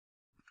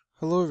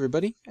Hello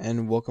everybody,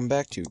 and welcome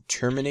back to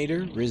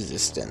Terminator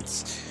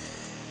Resistance.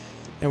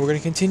 And we're going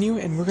to continue,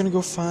 and we're going to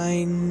go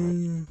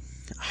find...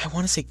 I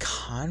want to say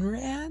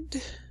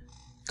Conrad?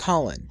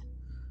 Colin.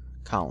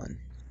 I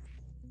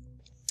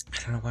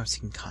don't know why I was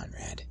thinking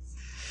Conrad.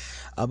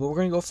 But we're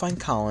going to go find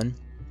Colin.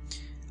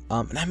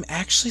 And I'm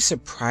actually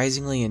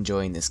surprisingly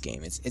enjoying this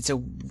game. It's a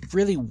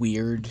really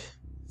weird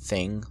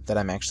thing that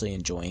I'm actually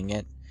enjoying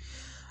it.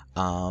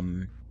 I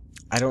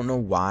don't know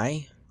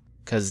why,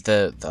 because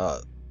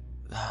the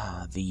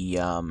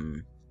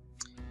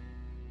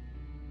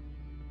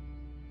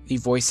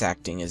voice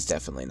acting is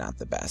definitely not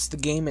the best. The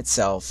game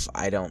itself,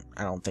 I don't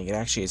think it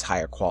actually is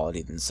higher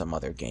quality than some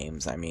other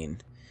games. I mean,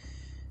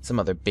 some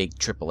other big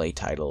AAA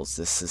titles,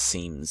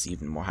 seems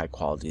even more high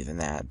quality than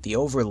that. The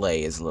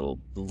overlay is a little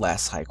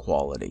less high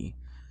quality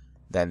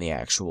than the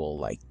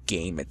actual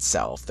game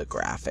itself, the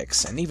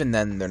graphics, and even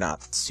then they're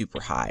not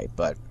super high,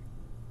 but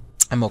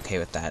I'm okay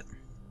with that.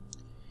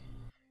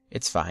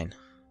 It's fine.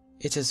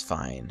 It is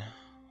fine.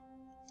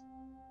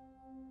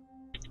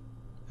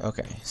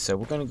 Okay, so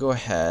we're gonna go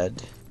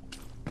ahead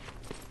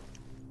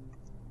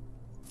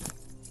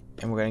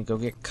and we're gonna go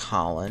get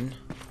Colin,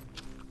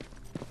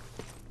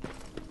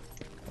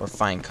 or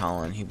find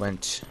Colin. He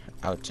went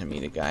out to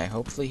meet a guy.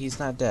 Hopefully he's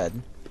not dead,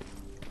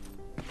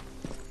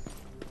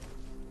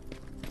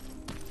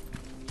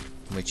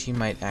 which he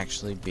might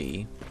actually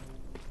be.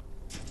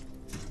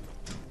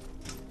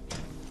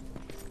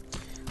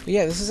 But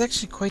yeah, this is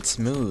actually quite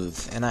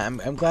smooth, and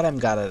I'm glad I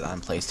got it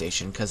on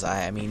PlayStation, because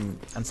I mean,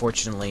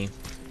 unfortunately,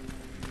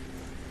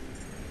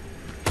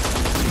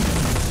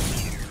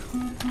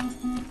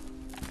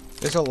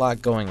 there's a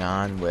lot going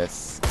on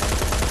with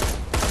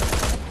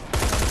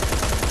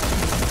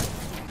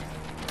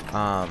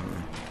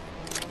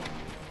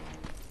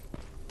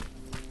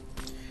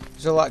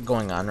there's a lot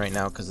going on right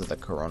now because of the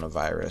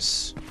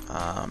coronavirus.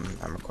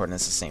 I'm recording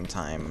this at the same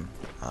time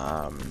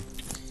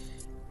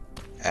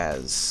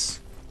as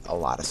a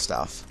lot of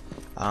stuff.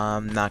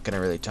 I'm not going to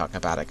really talk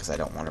about it because I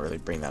don't want to really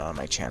bring that on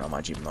my channel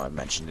much, even though I've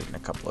mentioned it in a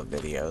couple of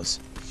videos.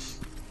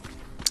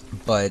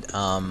 But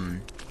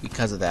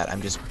because of that,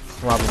 I'm just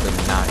probably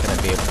not going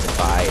to be able to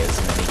buy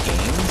as many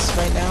games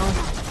right now.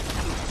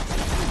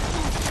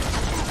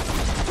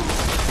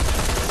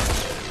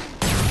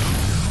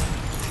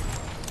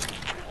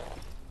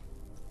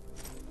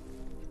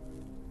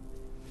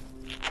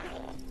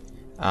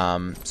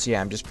 So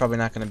yeah, I'm just probably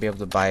not going to be able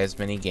to buy as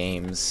many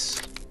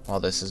games while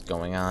this is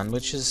going on,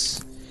 which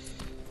is...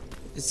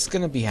 it's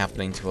going to be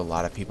happening to a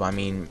lot of people. I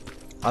mean,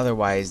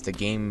 otherwise the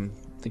game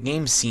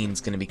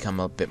scene's going to become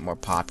a bit more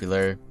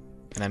popular,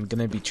 and I'm going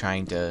to be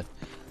trying to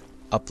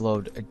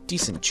upload a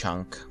decent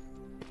chunk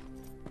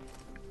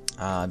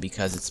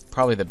because it's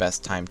probably the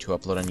best time to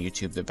upload on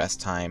YouTube, the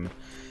best time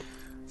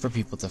for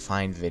people to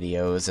find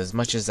videos. As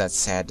much as that's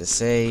sad to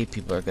say,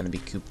 people are going to be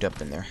cooped up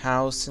in their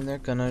house, and they're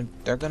gonna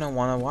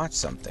want to watch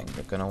something.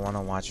 They're going to want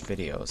to watch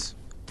videos.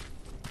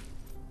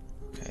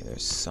 Okay,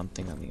 there's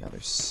something on the other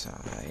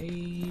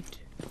side.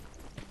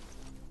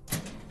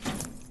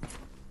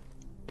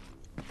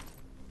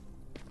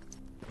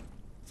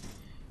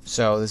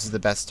 So this is the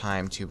best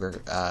time to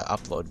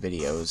upload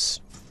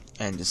videos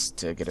and just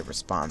to get a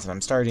response. And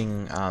I'm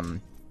starting,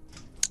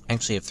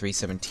 actually at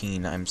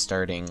 3:17, I'm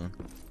starting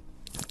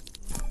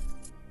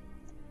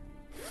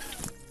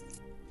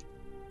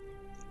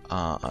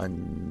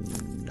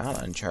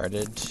not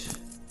Uncharted,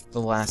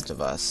 The Last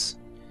of Us,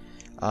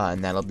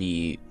 and that'll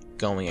be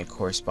going and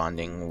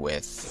corresponding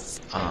with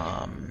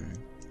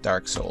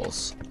Dark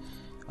Souls.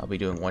 I'll be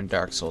doing one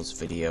Dark Souls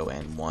video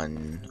and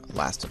one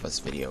Last of Us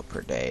video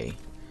per day.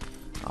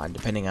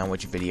 Depending on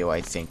which video I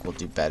think will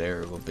do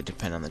better, it will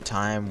depend on the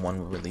time. One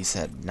will release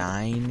at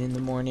 9 in the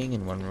morning,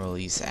 and one will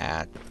release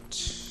at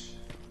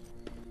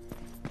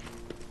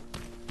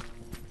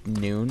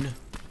noon.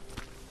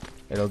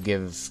 It'll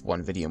give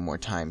one video more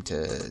time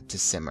to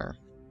simmer.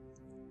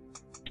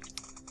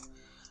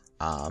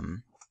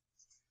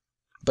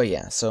 But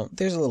yeah, so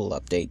there's a little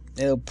update.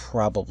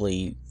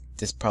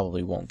 This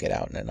probably won't get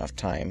out in enough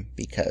time,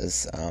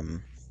 because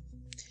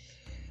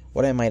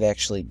what I might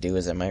actually do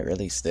is I might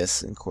release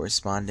this in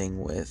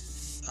corresponding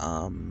with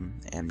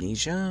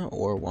Amnesia,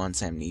 or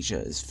once Amnesia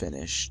is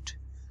finished,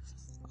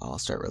 I'll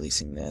start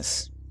releasing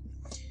this.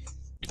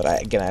 But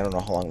I don't know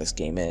how long this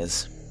game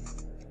is.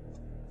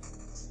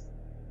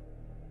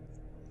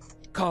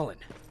 Colin,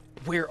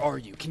 where are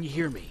you? Can you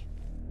hear me?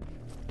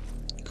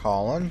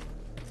 Colin?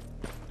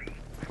 Be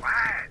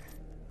quiet.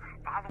 I'm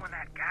following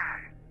that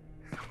guy.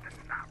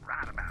 Something's not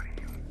right about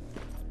him.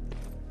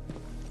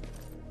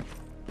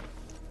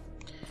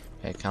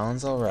 Okay,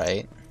 Colin's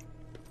alright.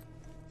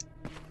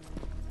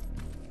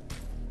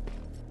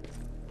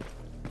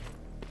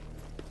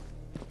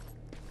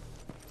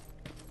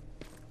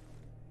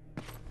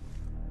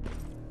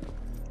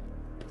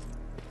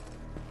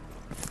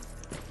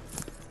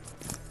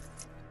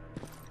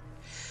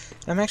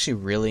 I'm actually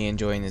really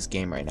enjoying this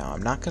game right now.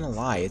 I'm not gonna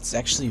lie, it's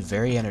actually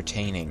very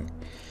entertaining.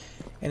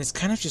 And it's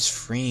kind of just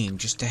freeing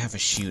just to have a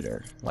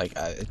shooter, like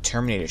a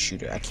Terminator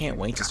shooter. I can't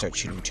wait to start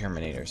shooting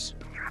Terminators.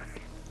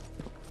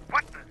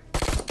 What the?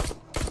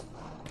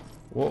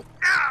 Whoa.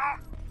 Ow!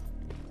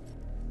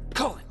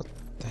 Colin!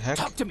 The heck?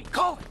 Talk to me,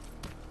 Colin!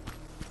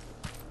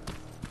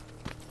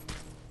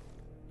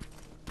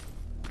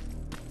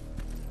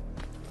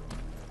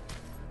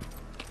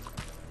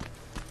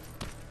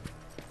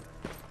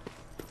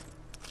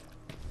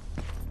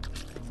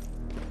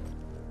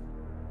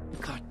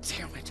 God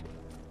damn it.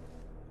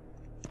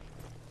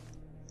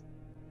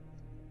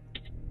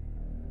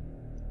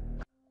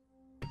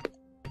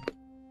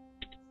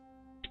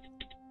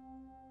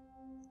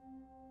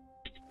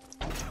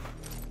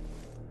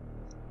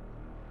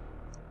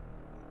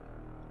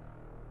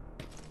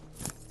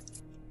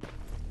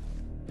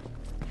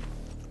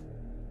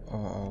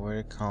 Oh, where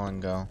did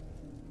Colin go?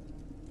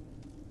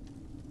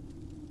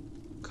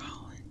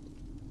 Colin.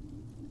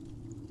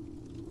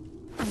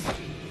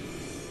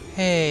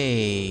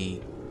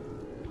 Hey.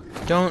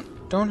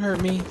 Don't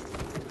hurt me.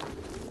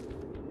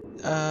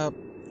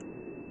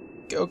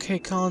 Okay,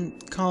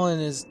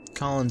 Colin's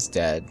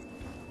dead.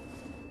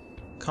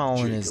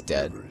 Colin is Jacob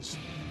dead. Rivers,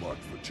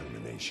 marked for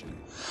termination.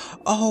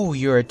 Oh,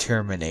 you're a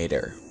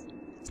Terminator.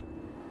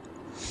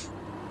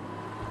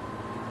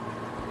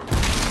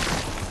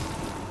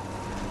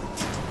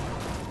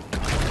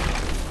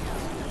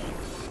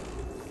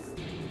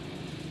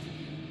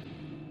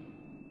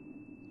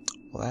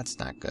 Well, that's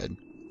not good.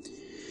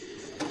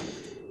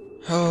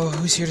 Oh,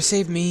 who's here to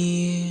save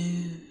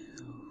me?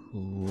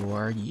 Who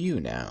are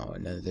you now?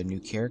 Another new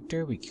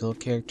character? We kill a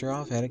character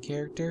off, add a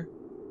character?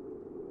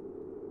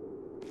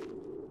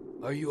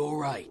 Are you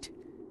alright?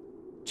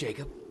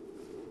 Jacob?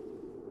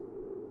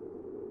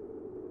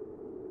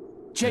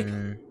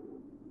 Jacob!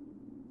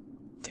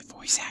 The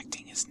voice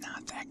acting is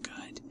not that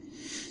good.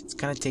 It's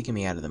kind of taking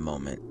me out of the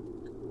moment.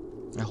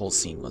 The whole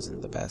scene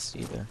wasn't the best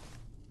either.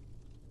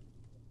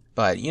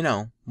 But, you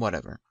know,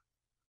 whatever.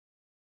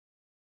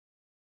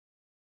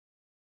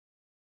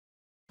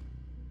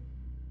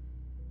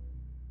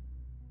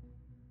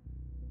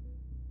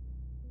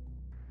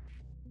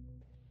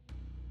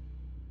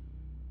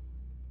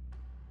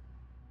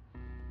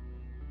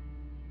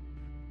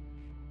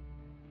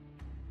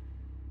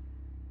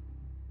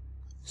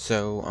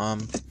 So,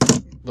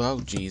 well,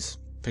 geez.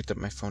 Picked up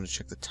my phone to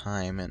check the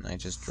time, and I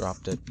just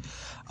dropped it.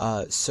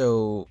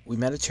 So, we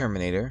met a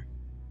Terminator,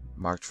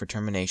 marked for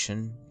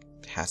termination.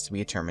 Has to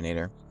be a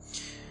Terminator.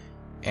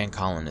 And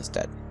Colin is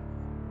dead.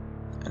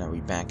 And are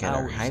we back at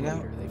our Hours hideout?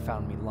 later, they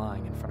found me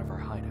lying in front of our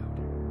hideout.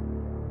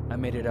 I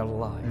made it out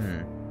alive,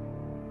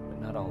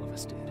 but not all of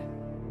us did.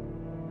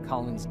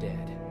 Colin's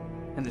dead,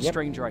 and the Yep.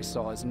 stranger I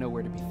saw is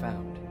nowhere to be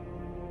found.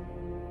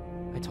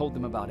 I told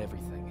them about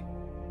everything.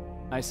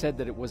 I said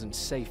that it wasn't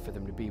safe for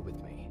them to be with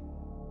me.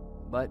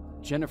 But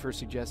Jennifer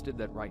suggested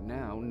that right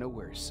now,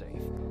 nowhere is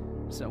safe,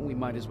 so we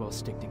might as well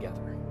stick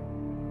together.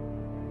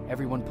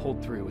 Everyone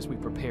pulled through as we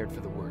prepared for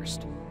the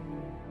worst.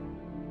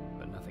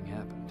 But nothing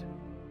happened.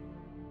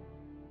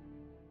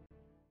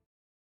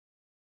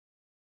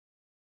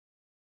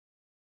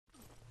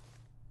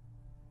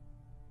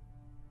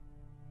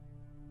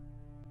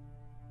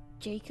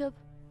 Jacob?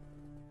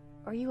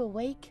 Are you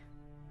awake?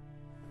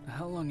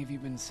 How long have you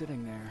been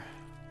sitting there?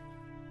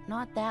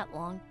 Not that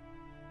long.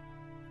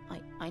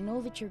 I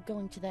know that you're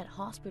going to that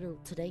hospital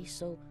today,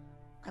 so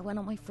I went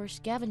on my first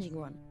scavenging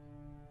run.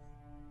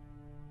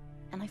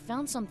 And I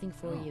found something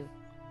for you.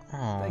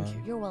 Aww. Thank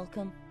you. You're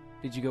welcome.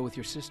 Did you go with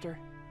your sister?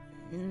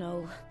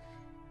 No.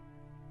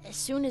 As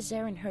soon as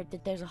Erin heard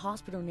that there's a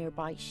hospital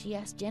nearby, she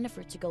asked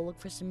Jennifer to go look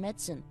for some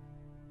medicine.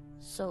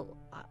 So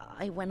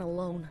I went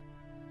alone.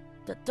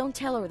 Don't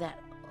tell her that,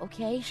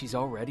 okay? She's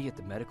already at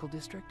the medical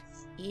district?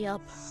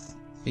 Yup.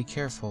 Be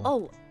careful.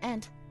 Oh,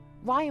 and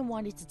Ryan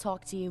wanted to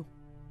talk to you.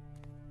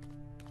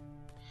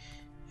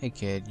 Hey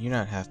kid, you're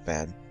not half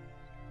bad.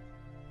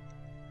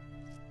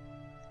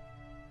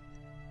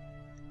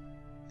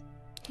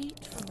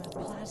 Heat from a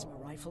plasma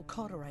rifle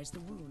cauterized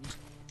the wound.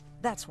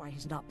 That's why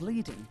he's not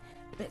bleeding.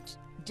 But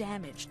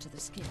damage to the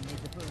skin made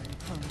the burn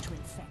prone to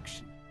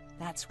infection.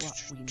 That's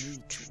what we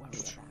need to worry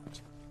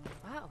about.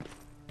 Wow,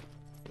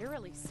 you're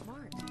really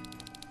smart.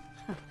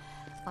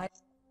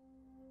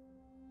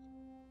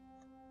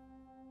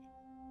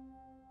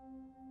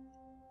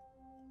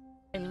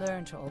 I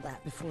learned all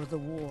that before the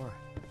war.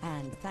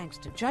 And thanks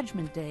to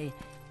Judgment Day,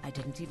 I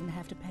didn't even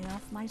have to pay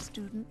off my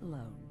student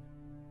loan.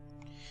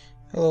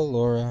 Hello,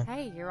 Laura.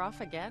 Hey, you're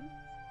off again?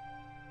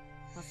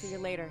 I'll see you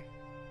later.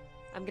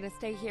 I'm gonna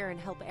stay here and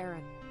help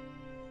Erin.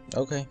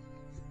 Okay.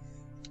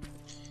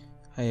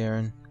 Hi,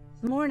 Erin.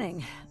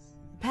 Morning.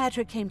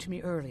 Patrick came to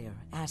me earlier,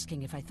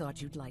 asking if I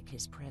thought you'd like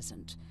his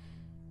present.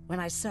 When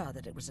I saw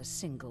that it was a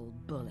single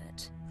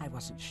bullet, I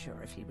wasn't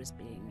sure if he was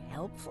being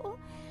helpful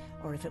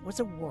or if it was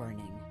a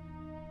warning.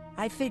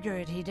 I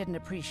figured he didn't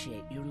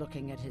appreciate you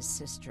looking at his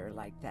sister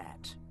like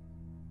that.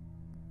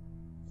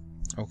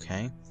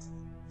 Okay.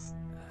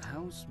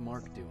 How's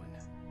Mark doing?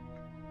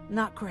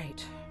 Not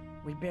great.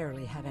 We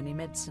barely have any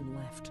medicine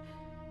left.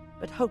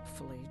 But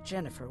hopefully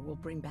Jennifer will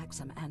bring back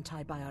some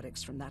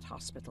antibiotics from that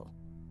hospital.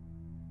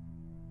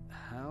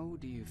 How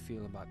do you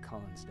feel about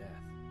Colin's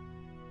death?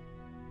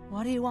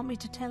 What do you want me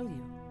to tell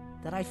you?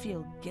 That I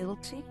feel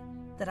guilty?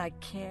 That I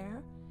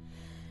care?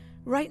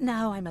 Right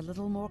now, I'm a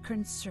little more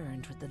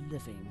concerned with the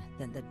living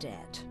than the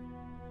dead.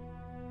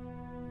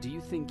 Do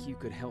you think you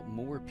could help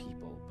more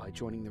people by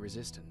joining the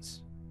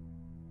Resistance?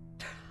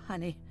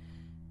 Honey,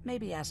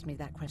 maybe ask me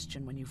that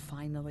question when you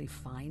finally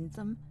find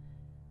them.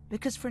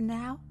 Because for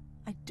now,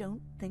 I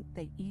don't think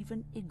they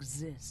even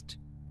exist.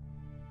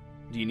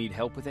 Do you need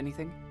help with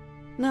anything?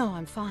 No,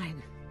 I'm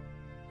fine.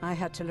 I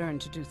had to learn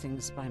to do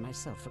things by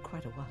myself for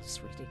quite a while,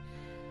 sweetie.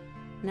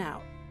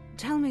 Now,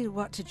 tell me,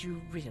 what did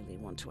you really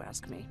want to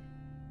ask me?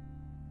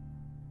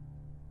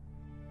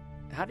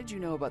 How did you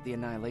know about the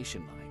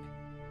Annihilation Line?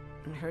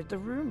 I heard the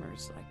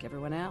rumors, like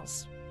everyone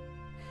else.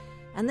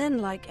 And then,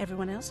 like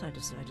everyone else, I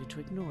decided to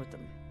ignore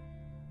them.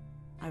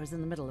 I was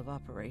in the middle of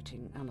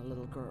operating on a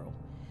little girl.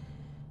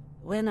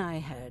 When I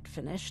had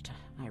finished,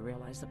 I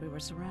realized that we were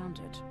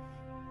surrounded.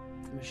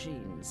 The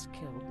machines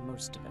killed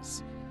most of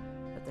us,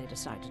 but they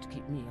decided to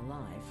keep me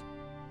alive.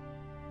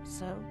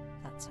 So,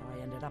 that's how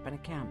I ended up in a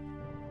camp.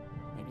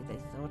 Maybe they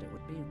thought it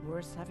would be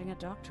worth having a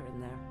doctor in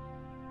there.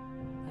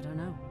 I don't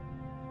know.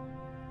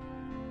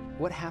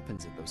 What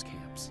happens at those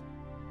camps?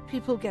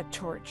 People get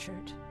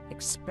tortured,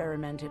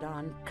 experimented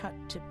on, cut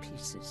to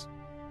pieces.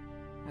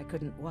 I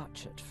couldn't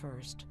watch at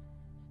first,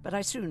 but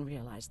I soon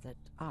realized that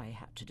I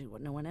had to do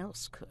what no one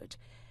else could.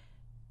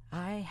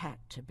 I had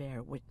to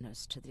bear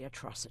witness to the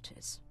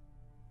atrocities.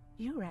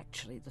 You're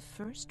actually the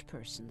first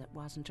person that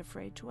wasn't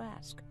afraid to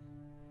ask.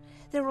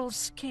 They're all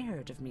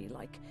scared of me,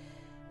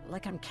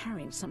 like I'm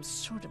carrying some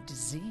sort of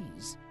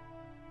disease.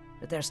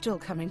 But they're still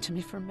coming to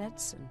me for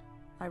medicine.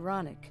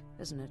 Ironic,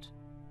 isn't it?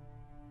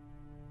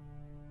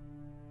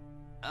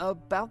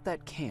 About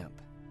that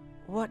camp.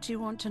 What do you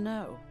want to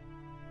know?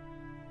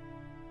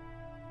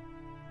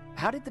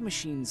 How did the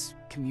machines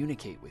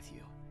communicate with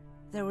you?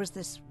 There was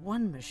this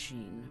one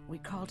machine. We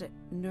called it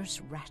Nurse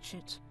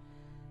Ratchet.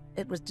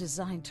 It was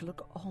designed to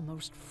look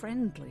almost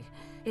friendly.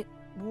 It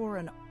wore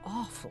an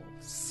awful,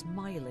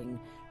 smiling,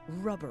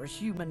 rubber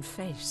human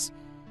face.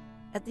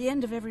 At the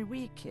end of every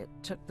week, it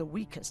took the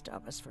weakest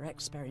of us for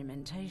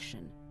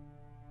experimentation.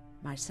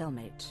 My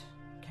cellmate,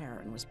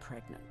 Karen, was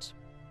pregnant.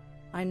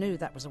 I knew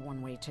that was a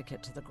one-way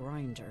ticket to the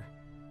grinder,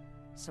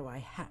 so I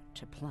had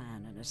to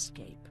plan an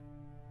escape.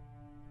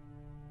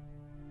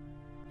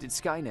 Did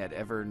Skynet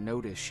ever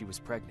notice she was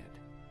pregnant?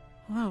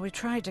 Well, we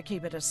tried to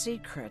keep it a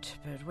secret,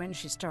 but when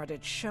she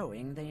started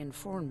showing, they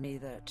informed me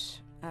that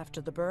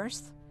after the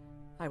birth,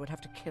 I would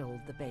have to kill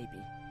the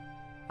baby.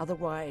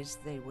 Otherwise,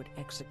 they would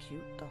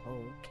execute the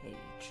whole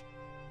cage.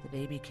 The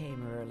baby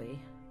came early,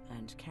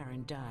 and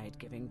Karen died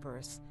giving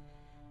birth.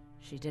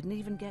 She didn't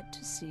even get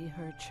to see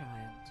her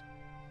child.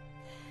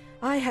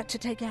 I had to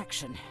take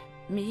action.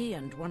 Me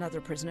and one other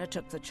prisoner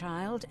took the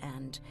child,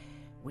 and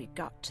we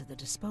got to the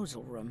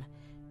disposal room,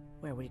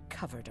 where we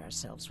covered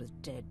ourselves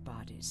with dead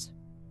bodies.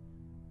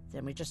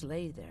 Then we just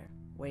lay there,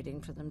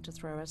 waiting for them to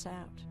throw us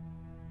out.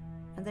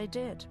 And they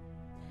did.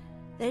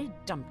 They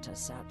dumped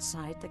us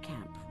outside the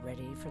camp,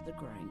 ready for the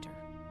grinder.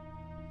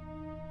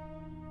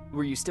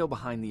 Were you still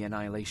behind the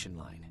Annihilation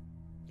Line?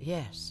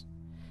 Yes.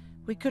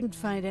 We couldn't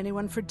find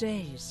anyone for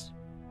days.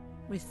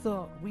 We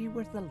thought we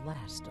were the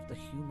last of the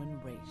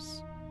human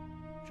race.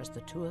 Just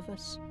the two of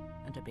us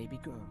and a baby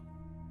girl.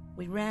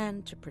 We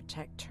ran to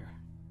protect her,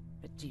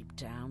 but deep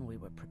down we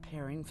were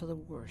preparing for the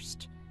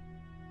worst.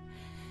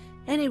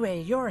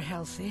 Anyway, you're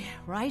healthy,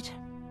 right?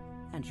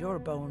 And your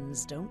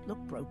bones don't look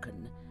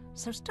broken,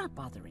 so stop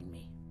bothering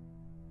me.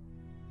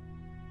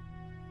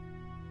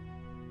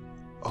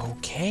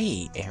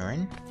 Okay,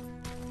 Aaron.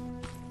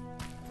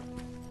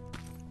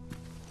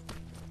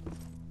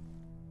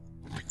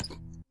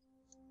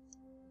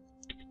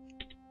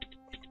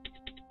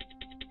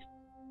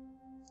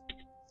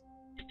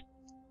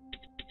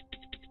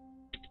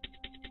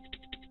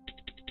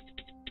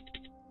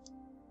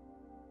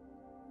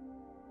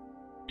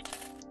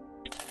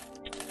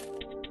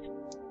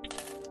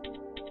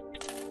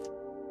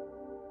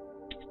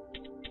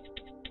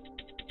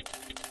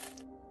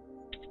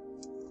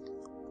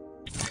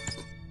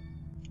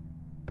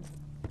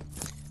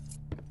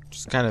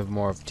 It's kind of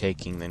more of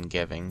taking than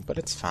giving, but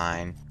it's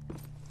fine.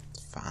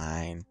 It's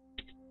fine.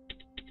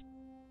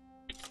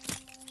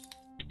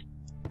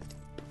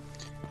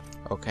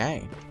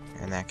 Okay,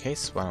 in that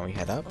case, why don't we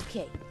head up?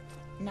 Okay,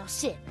 now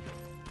sit.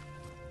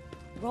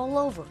 Roll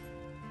over.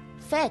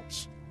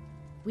 Fetch.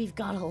 We've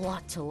got a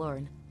lot to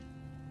learn.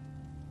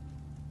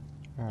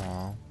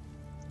 Aww.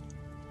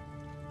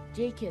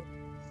 Jacob,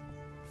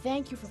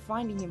 thank you for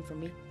finding him for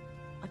me.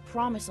 I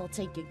promise I'll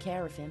take good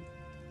care of him.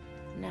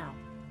 Now,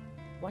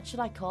 what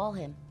should I call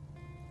him?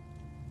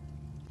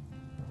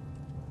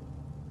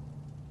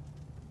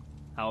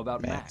 How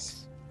about Max.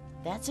 Max?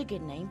 That's a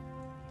good name.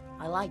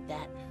 I like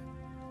that.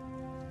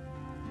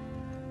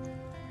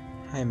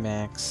 Hi,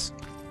 Max.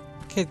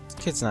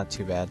 Kid's not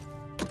too bad.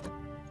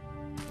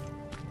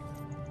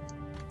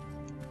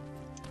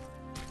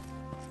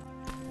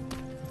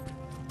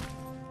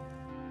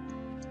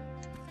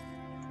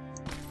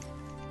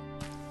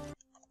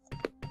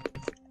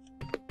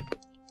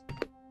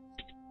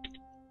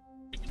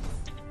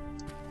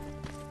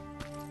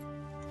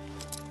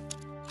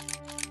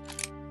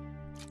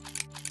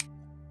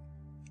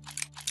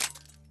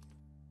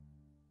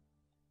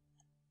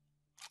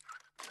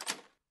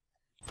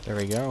 There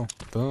we go.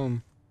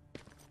 Boom.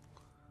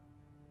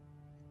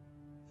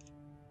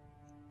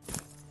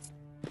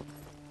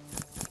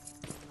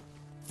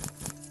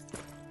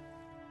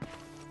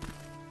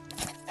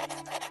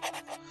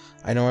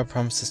 I know I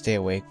promised to stay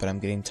awake, but I'm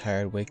getting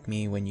tired. Wake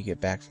me when you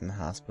get back from the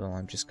hospital.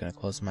 I'm just gonna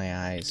close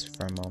my eyes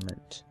for a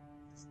moment.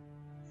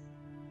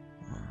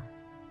 I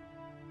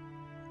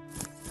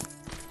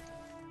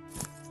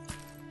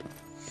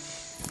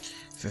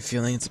have a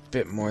feeling it's a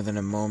bit more than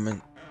a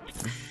moment.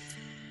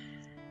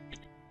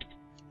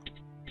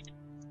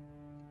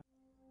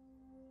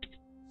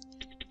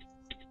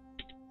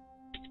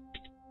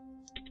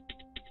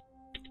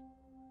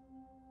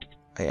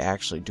 I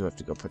actually do have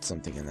to go put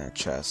something in that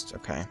chest.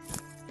 Okay.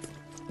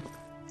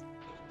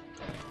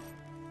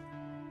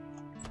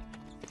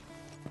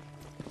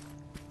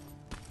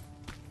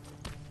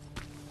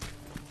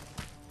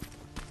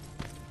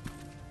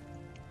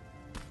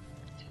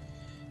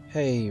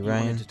 Hey, You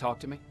Ryan. wanted to talk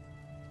to me?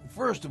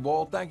 First of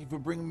all, thank you for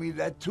bringing me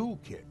that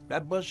toolkit.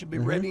 That bus should be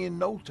ready in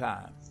no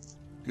time.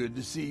 Good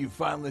to see you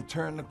finally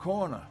turned the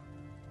corner.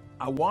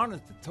 I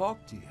wanted to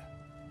talk to you.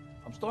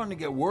 I'm starting to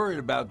get worried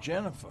about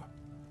Jennifer.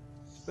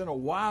 It's been a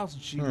while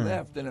since she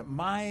left, and at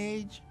my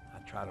age, I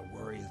try to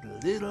worry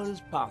as little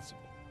as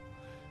possible.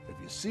 If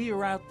you see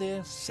her out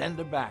there, send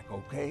her back,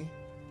 okay?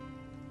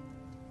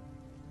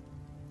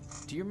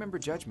 Do you remember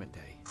Judgment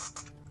Day?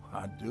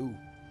 I do.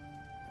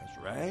 That's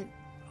right.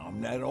 I'm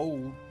that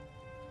old.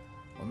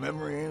 My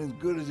memory ain't as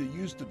good as it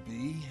used to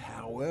be.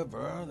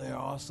 However, there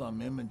are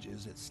some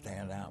images that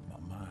stand out in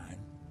my mind.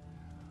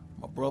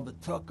 My brother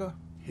Tucker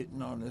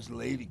hitting on this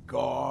lady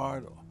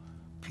guard, or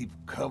people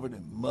covered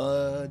in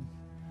mud.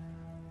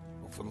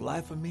 But for the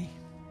life of me,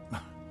 I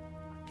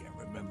can't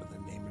remember the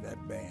name of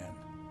that band.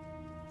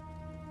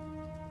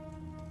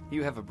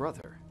 You have a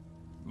brother.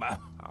 I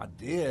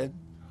did.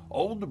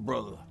 Older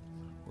brother.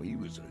 Well, he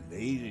was a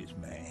ladies'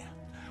 man.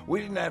 We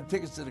didn't have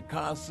tickets to the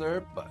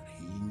concert, but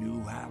he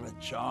knew how to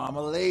charm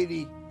a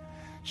lady.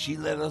 She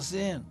let us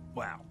in.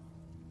 Well,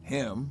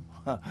 him.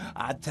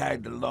 I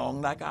tagged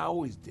along like I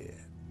always did.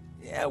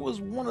 Yeah, it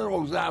was one of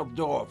those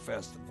outdoor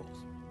festivals.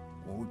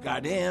 When we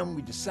got in,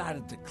 we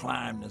decided to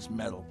climb this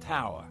metal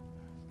tower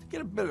to get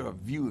a better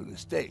view of the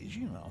stage,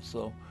 you know.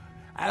 So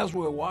as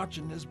we're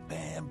watching this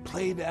band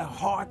play their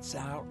hearts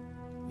out,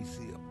 we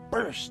see a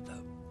burst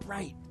of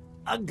bright,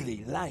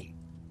 ugly light.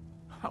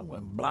 I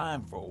went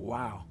blind for a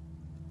while.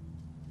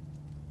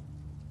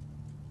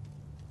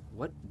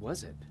 What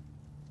was it?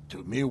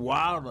 Took me a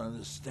while to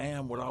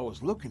understand what I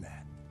was looking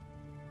at.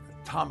 The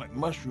atomic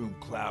mushroom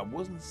cloud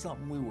wasn't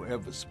something we were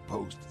ever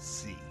supposed to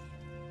see.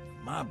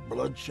 My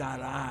bloodshot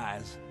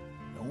eyes,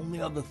 the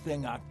only other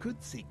thing I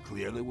could see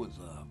clearly was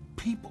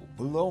people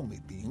below me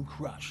being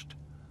crushed.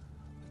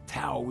 The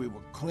tower we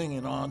were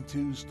clinging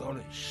onto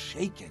started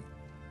shaking.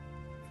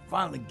 It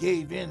finally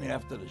gave in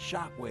after the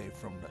shockwave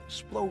from the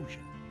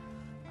explosion.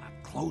 I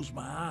closed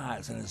my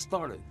eyes and it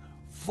started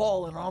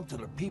falling onto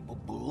the people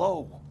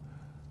below.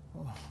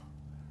 What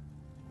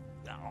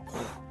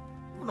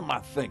am I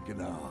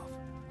thinking of?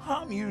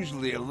 I'm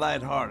usually a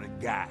lighthearted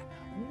guy.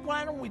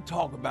 Why don't we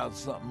talk about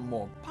something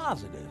more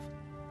positive?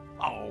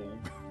 Oh,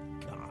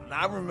 God,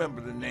 I remember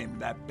the name of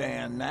that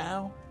band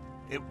now.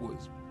 It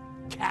was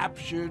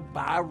Captured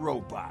by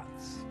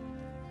Robots.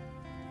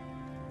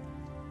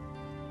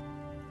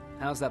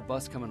 How's that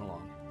bus coming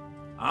along?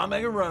 I'll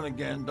make a run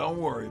again, don't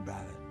worry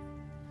about it.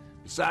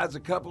 Besides a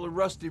couple of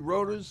rusty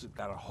rotors, it's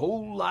got a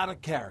whole lot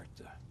of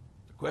character.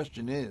 The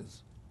question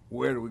is,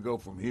 where do we go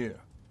from here?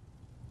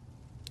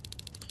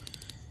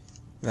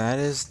 That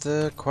is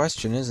the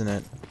question, isn't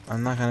it?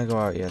 I'm not gonna go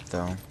out yet,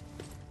 though.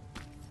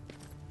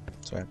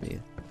 So happy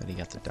that he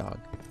got the dog.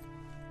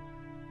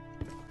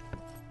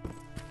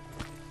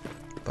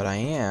 But I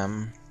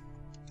am...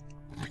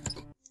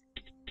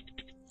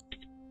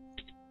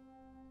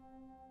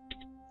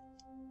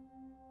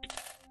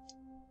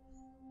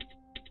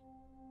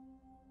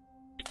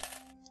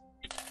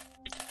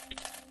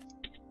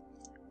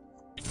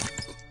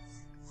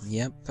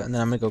 Yep, and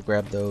then I'm gonna go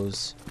grab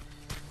those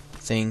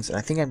things. And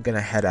I think I'm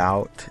gonna head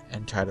out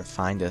and try to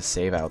find a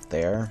save out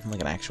there, like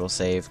an actual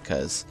save,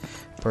 because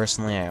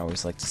personally I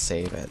always like to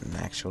save at an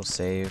actual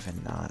save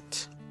and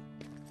not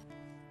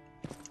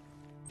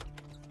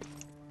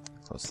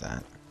close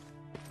that.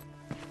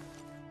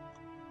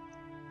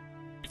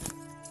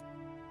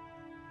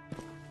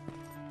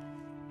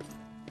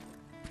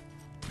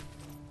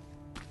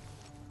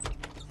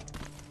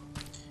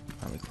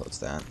 Let me close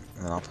that,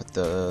 and then I'll put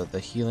the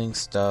healing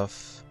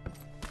stuff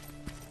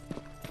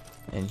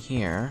in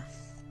here.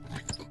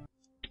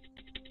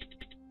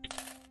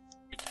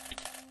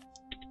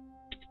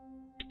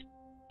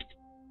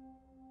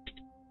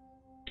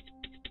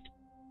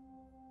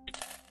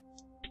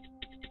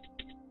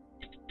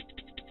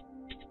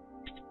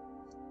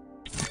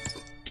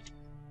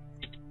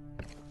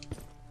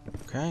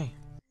 Okay.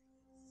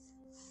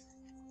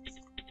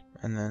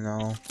 And then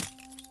I'll...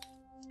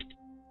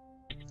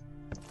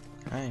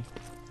 Okay.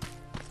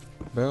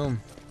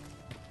 Boom.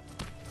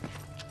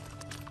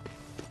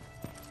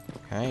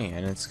 Okay,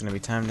 and it's gonna be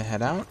time to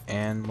head out,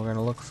 and we're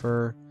gonna look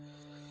for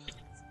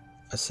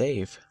a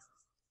save.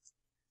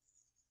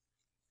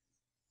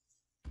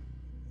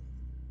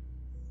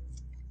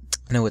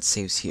 I know it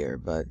saves here,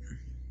 but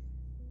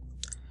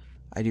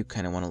I do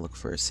kind of want to look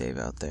for a save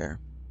out there.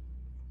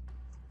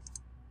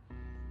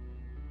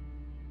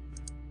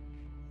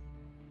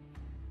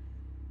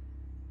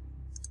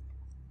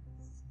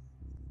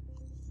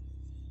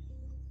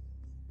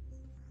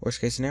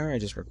 Worst case scenario, I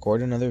just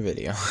record another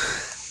video.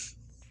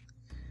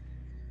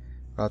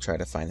 I'll try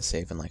to find a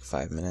save in like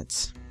 5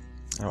 minutes.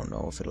 I don't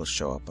know if it'll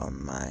show up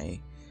on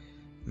my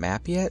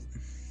map yet.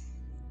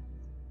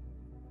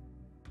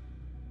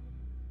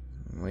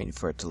 I'm waiting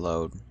for it to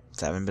load.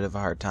 It's having a bit of a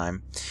hard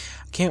time.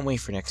 I can't wait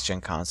for next-gen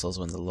consoles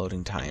when the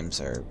loading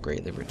times are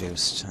greatly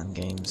reduced on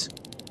games.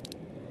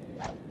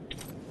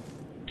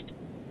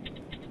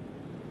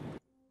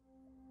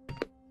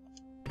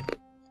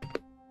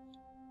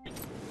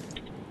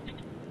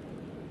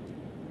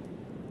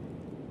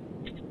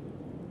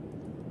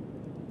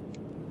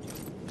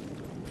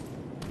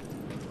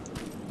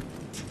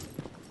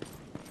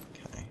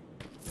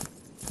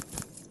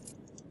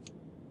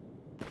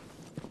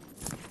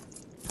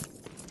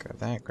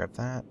 Grab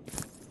that.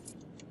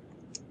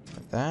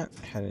 Grab that.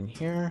 Head in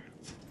here.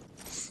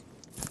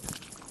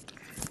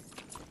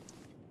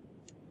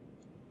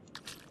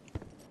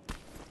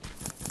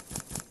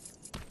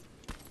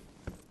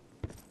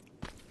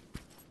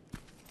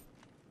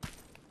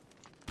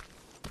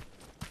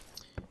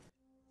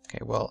 Okay,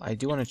 well, I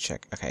do want to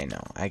check. Okay,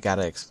 no, I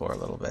gotta explore a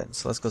little bit.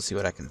 So let's go see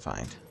what I can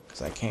find.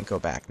 Because I can't go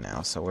back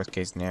now, so worst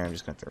case scenario, I'm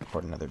just going to have to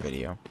record another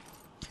video.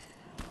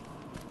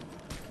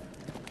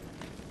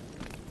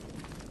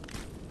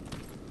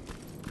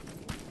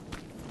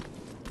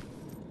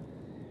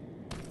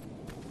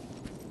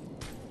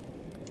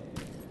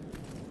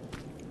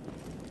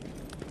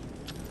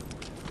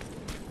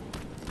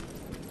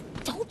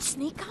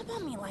 Sneak up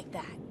on me like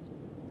that.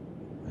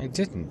 I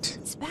didn't.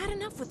 It's bad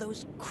enough with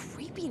those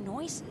creepy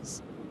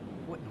noises.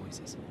 What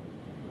noises?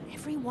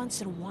 Every once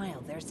in a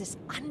while, there's this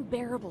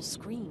unbearable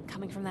scream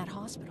coming from that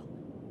hospital.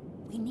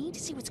 We need to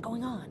see what's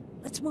going on.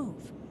 Let's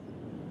move.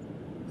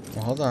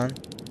 Well, hold on.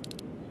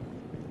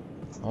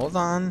 Hold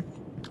on.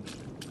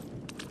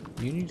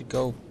 You need to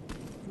go.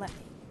 Let me.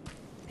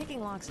 Picking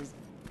locks is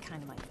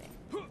kind of my thing.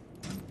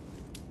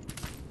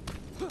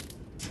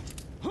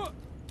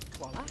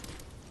 Voila.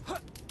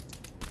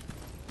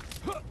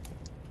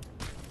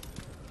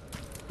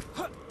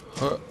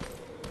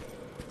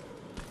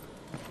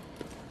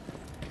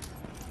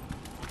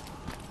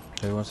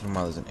 Every once in a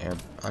while there's an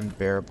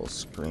unbearable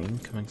scream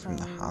coming from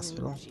the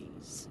hospital.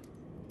 Jeez.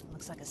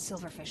 Looks like a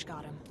silverfish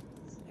got him.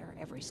 They're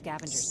every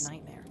scavenger's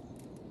nightmare.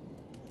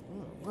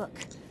 Ooh, look.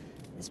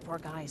 This poor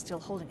guy is still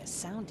holding a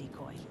sound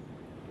decoy.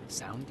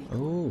 Sound decoy?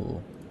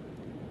 Ooh.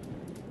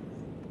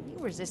 You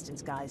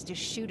resistance guys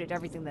just shoot at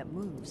everything that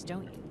moves,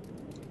 don't you?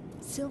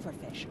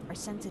 Silverfish are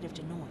sensitive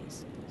to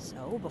noise.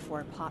 So,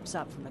 before it pops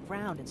up from the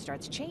ground and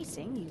starts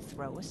chasing, you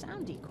throw a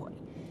sound decoy.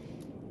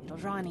 It'll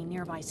draw any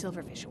nearby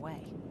silverfish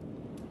away.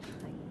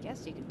 I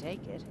guess you can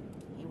take it.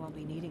 He won't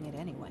be needing it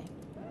anyway.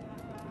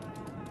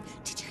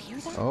 Did you hear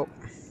that? Oh.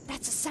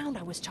 That's the sound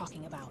I was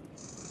talking about.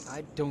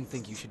 I don't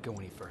think you should go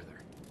any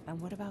further. And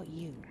what about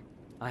you?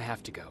 I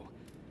have to go.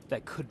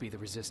 That could be the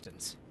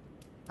resistance.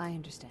 I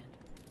understand.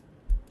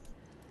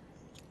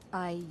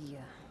 I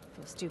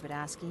feel stupid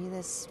asking you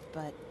this,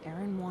 but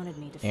Aaron wanted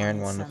me to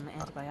find some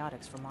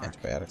antibiotics for Mark.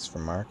 Antibiotics for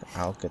Mark?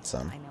 I'll get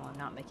some. I know I'm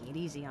not making it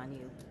easy on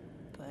you,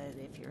 but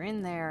if you're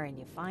in there and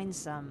you find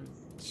some,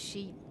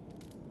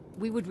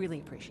 we would really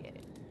appreciate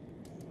it.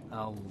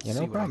 I'll Yeah, see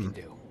no what problem. I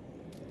can do.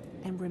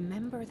 And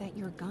remember that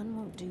your gun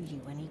won't do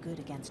you any good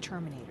against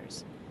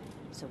Terminators.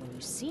 So when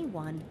you see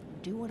one,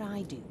 do what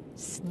I do.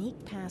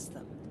 Sneak past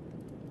them.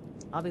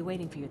 I'll be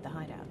waiting for you at the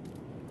hideout.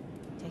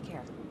 Take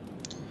care.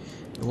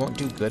 It won't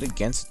do good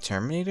against a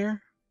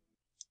Terminator?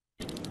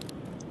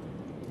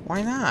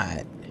 Why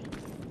not?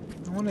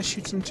 I want to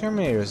shoot some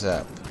Terminators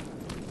up.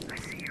 I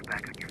see you're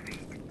back on your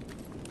feet.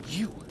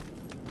 You!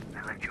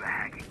 I left you a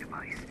hacking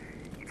device.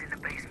 It's in the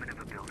basement of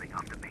a building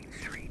off the main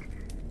street.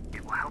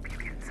 It will help you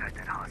get inside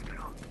that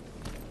hospital.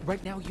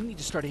 Right now, you need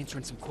to start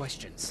answering some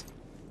questions.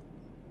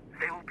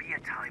 There will be a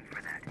time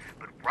for that,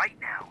 but right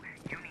now,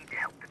 you need to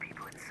help the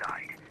people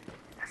inside.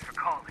 As for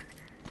Colin,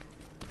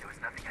 there was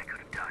nothing I could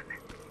have done.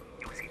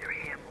 It was either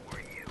him or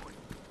you.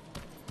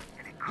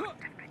 And it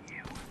couldn't have been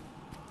you.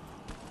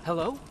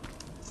 Hello?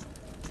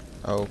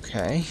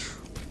 Okay.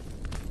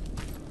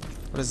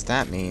 What does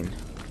that mean?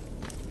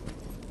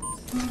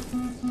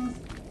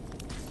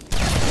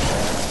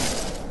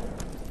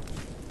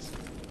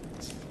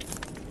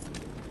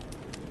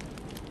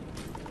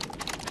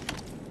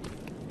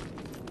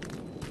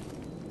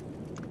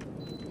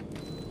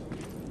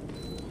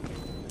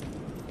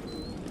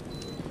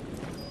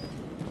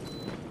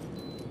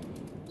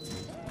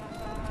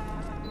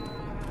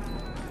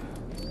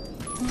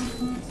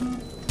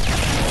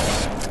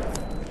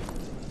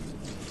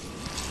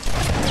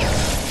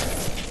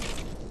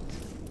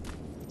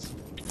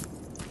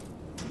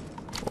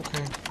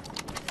 Okay.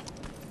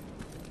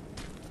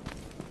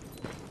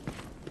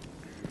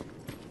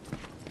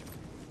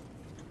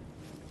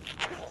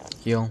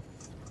 feel.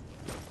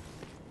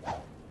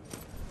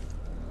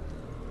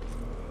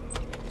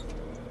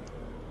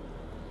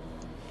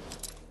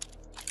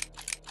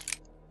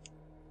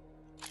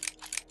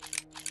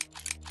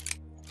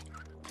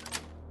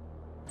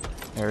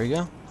 There we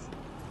go.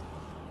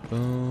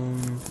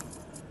 Boom.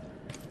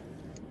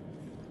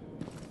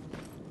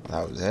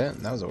 That was it.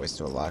 That was a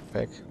waste of a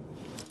lockpick.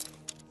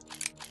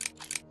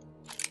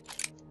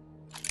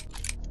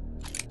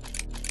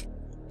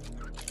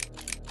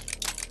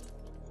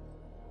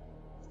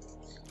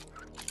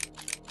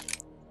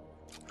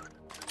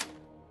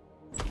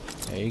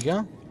 There you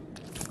go.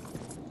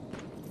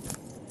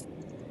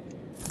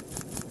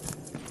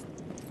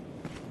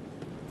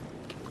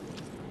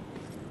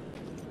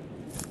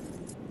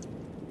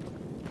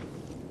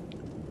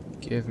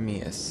 Give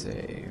me a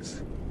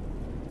save.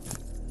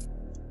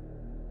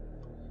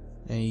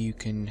 Now you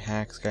can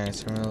hack sky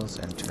terminals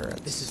and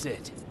turrets. This is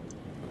it.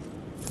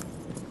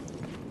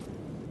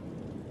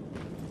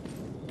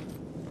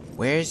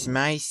 Where's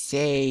my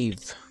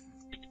save?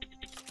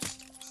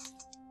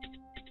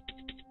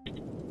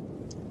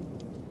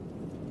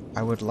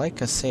 I would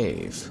like a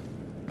save.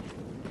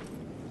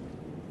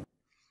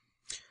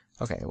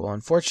 Okay, well,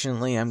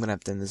 unfortunately, I'm gonna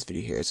have to end this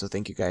video here, so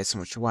thank you guys so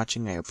much for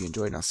watching. I hope you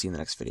enjoyed, and I'll see you in the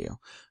next video.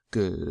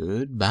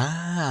 Goodbye.